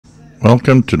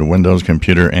Welcome to the Windows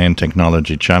Computer and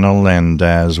Technology channel, and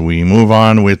as we move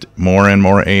on with more and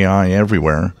more AI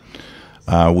everywhere,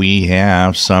 we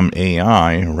have some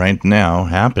AI right now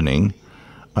happening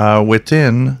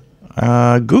within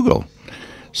Google.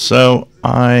 So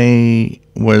I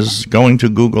was going to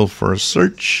Google for a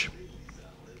search.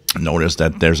 Notice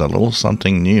that there's a little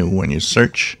something new when you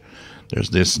search. There's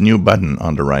this new button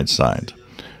on the right side.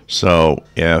 So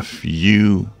if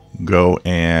you go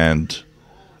and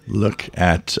look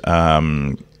at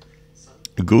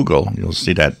Google, you'll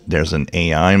see that there's an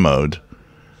AI mode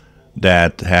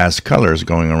that has colors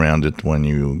going around it when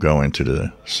you go into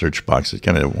the search box. It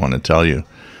kind of want to tell you,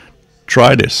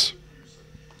 try this.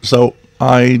 So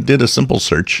I did a simple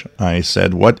search. I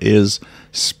said, what is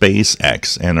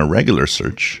SpaceX? And a regular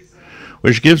search,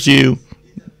 which gives you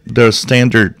the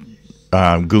standard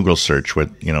Google search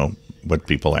with, what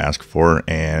people ask for.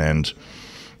 And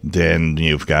then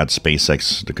you've got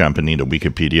SpaceX, the company, the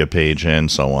Wikipedia page, and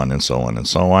so on and so on and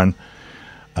so on.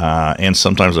 And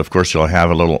sometimes, of course, you'll have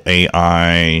a little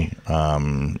AI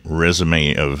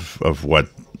resume of what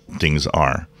things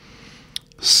are.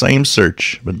 Same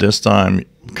search, but this time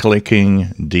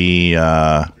clicking the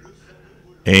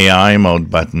AI mode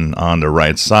button on the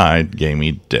right side gave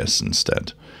me this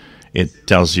instead. It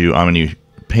tells you how many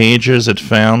pages it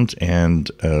found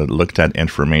and looked at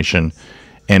information.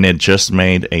 And it just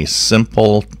made a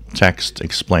simple text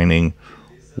explaining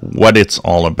what it's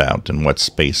all about and what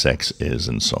SpaceX is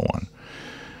and so on.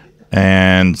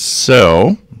 And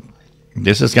so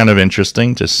this is kind of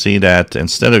interesting to see that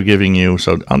instead of giving you,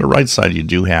 so on the right side you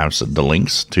do have the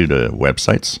links to the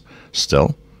websites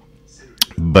still,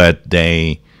 but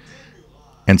they,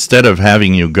 instead of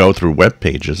having you go through web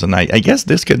pages, and I guess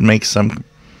this could make some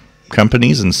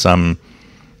companies and some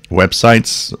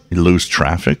websites lose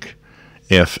traffic.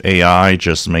 If AI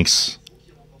just makes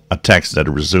a text that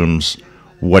resumes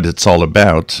what it's all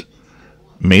about,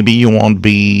 maybe you won't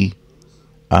be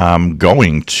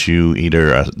going to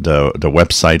either the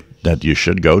website that you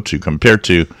should go to compared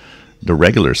to the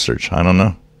regular search. I don't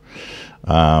know.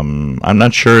 I'm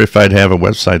not sure if I'd have a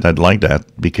website I'd like that,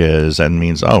 because that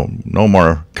means, no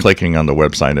more clicking on the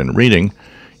website and reading.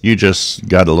 You just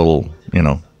got a little,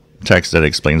 text that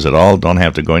explains it all. Don't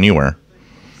have to go anywhere.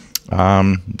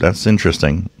 That's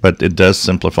interesting, but it does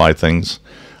simplify things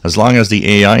as long as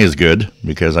the AI is good,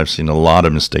 because I've seen a lot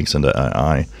of mistakes in the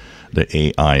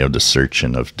AI of the search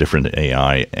and of different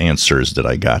AI answers that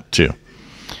I got too.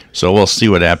 So we'll see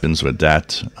what happens with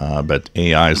that. But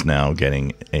AI is now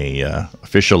getting a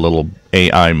official little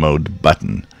AI mode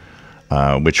button,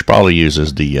 which probably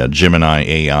uses the Gemini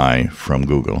AI from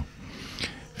Google.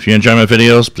 If you enjoy my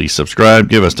videos, please subscribe,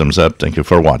 give us thumbs up. Thank you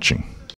for watching.